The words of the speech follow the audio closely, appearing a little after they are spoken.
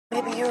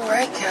Maybe you're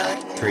right, Kelly.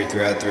 3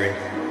 out 3.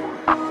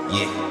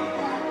 Yeah.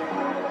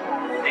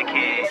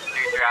 Dickhead,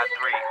 3 out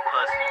 3,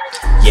 pussy.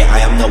 Yeah,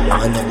 I am the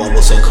one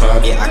was so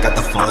calm. Yeah, I got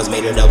the funds,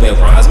 made it up with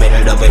rhymes, made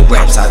it up with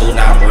raps. I do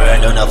not run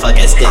on the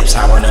fucking steps.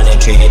 I run on the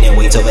trend and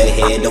wait over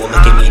head. Don't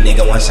look at me,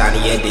 nigga, one shot and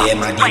you're dead.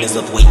 My demons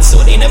lift weight,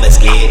 so they never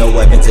scared. No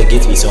weapons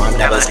against me, so I'm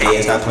never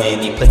scared. Stop playing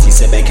me, pussy,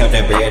 sit back, count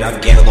that bread. I'm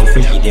getting a little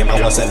freaky, damn,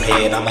 I want some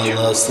head. I'm a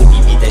little sleepy,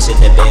 beat that shit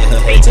to bed.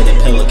 Her head to the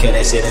pillow, kill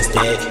that shit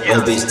instead.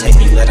 Little bitch text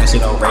me, let that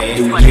shit on red.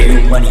 Do you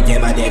hear money,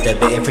 damn, I dead to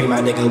bed. Free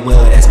my nigga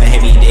Will, that's been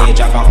heavy dead.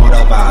 Drop on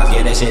auto vibes,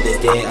 yeah, that shit is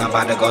dead. I'm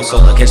about to go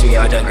solo, catch me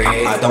on the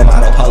grid. I don't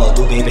mind Apollo,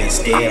 do baby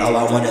instead. All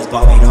I want is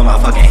ball weight on my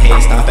fucking head.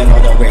 Stomping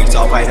on the rigs,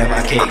 all right in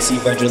my kicks. See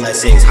Virgil at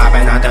 6,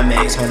 hopping out the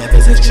mix. On the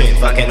business trip,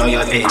 fucking on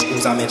your bitch.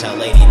 Oops, I'm into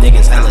lady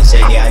niggas, hella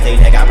shit. Yeah, I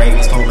think they got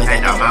rabies, foaming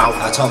in their mouth.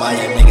 I told my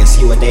young niggas,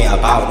 see what they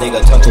about.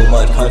 Nigga talk too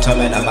much, punch them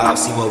in the mouth.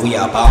 See what we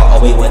about.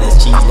 All we want is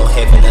cheese, no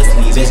head in the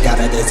sleeves. Bitch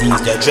got a disease,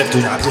 the drip do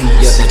not please.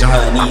 Yeah, bitch on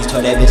her knees,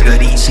 told that bitch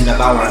good eat. She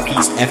about one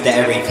piece. After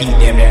every feat,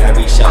 damn near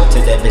every show. To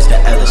that bitch the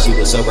Ella, she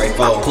was so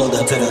grateful. Pulled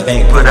up to the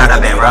bank, put out a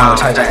band round.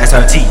 Charge her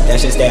SRT, that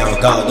shit stay on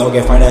go. Don't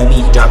get in front of me,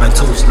 driving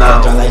too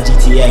slow. Drive like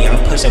GTA, I'm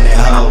pushing that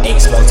hoe.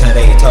 Ain't smoke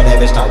today, told that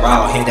bitch to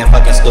raw. Hit that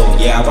fucking stool,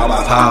 yeah, I brought my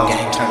pole.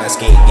 Gang tryna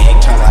skate,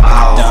 gang tryna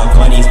ball. Dunk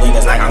on these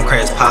niggas like I'm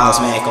Chris Paul.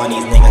 Smack on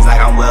these niggas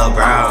like I'm Will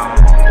Brown.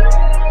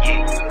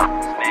 Yeah,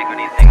 smack on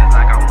these niggas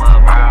like I'm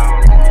Will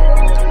Brown.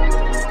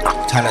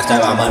 Tryna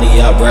stack my money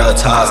up real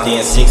tall.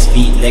 Stand 6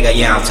 feet, nigga,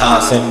 yeah, I'm tall.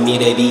 Send me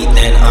the beat,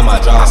 then I'ma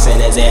draw.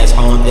 Send his ass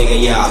home,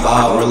 nigga, yeah, I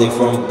ball. Really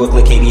from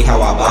Brooklyn, KB,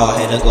 how I ball.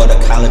 Had to go to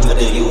college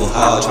with a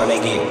U-Haul. Tryna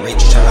get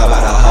rich, tryna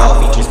buy the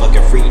hall. Features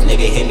fucking free,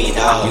 nigga, hit me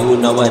dog.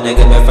 You know a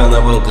nigga been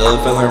feeling real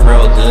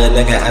good,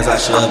 nigga, as I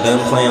should.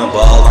 Been playing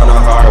ball on a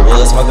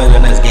hardwood, smoking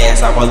on this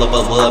gas. I roll up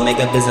a wood, make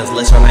a business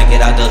list when I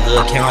get out the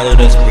hood. Count on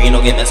the screen,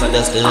 don't get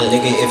misunderstood.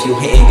 Nigga, if you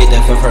hatin', get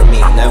the fun from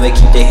me. Never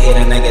keep the hate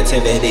of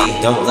negativity.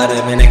 Don't let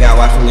them in, nigga,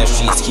 watch from the streets.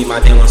 Keep my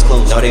demons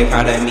close, know they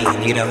proud of me.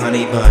 Need a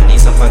honey bun, need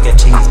some fucking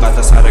cheese. Bout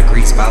to side of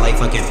grease, buy like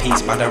fucking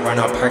peace. Bout to run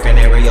up perk and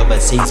area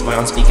overseas. Boy,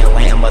 I'm speaking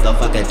Latin,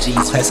 motherfucking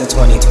G's. Class of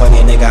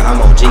 2020, nigga, I'm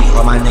OG.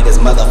 All my niggas,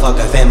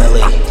 motherfucking family.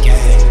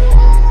 Gang.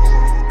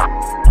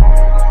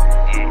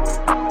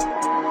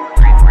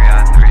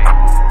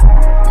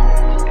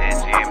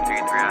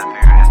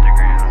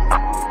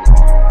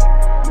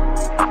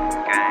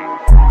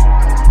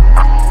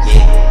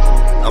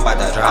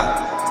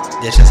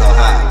 This shit so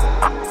hot,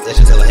 this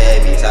shit so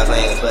heavy. Stop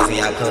playing with pussy,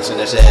 I'm punching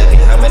the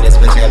Chevy. I'm in this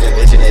bitch, got your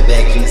bitch in that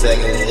back, she's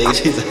sucking the nigga,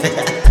 she's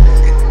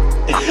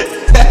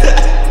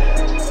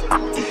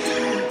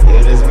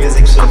Yo, this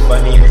music shit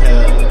funny as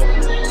hell.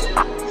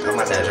 I'm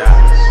about that drop.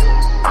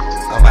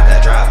 I'm about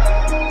that drop.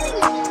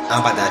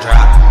 I'm about that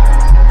drop.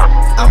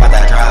 I'm about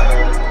that drop.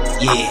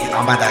 Yeah,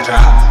 I'm about that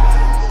drop.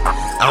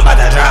 I'm about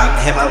that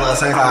drop. Hit my little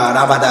sing hard,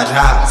 I'm about that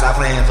drop. Stop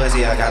playing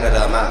pussy, I got it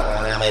up.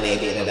 I'm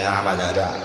about that drop.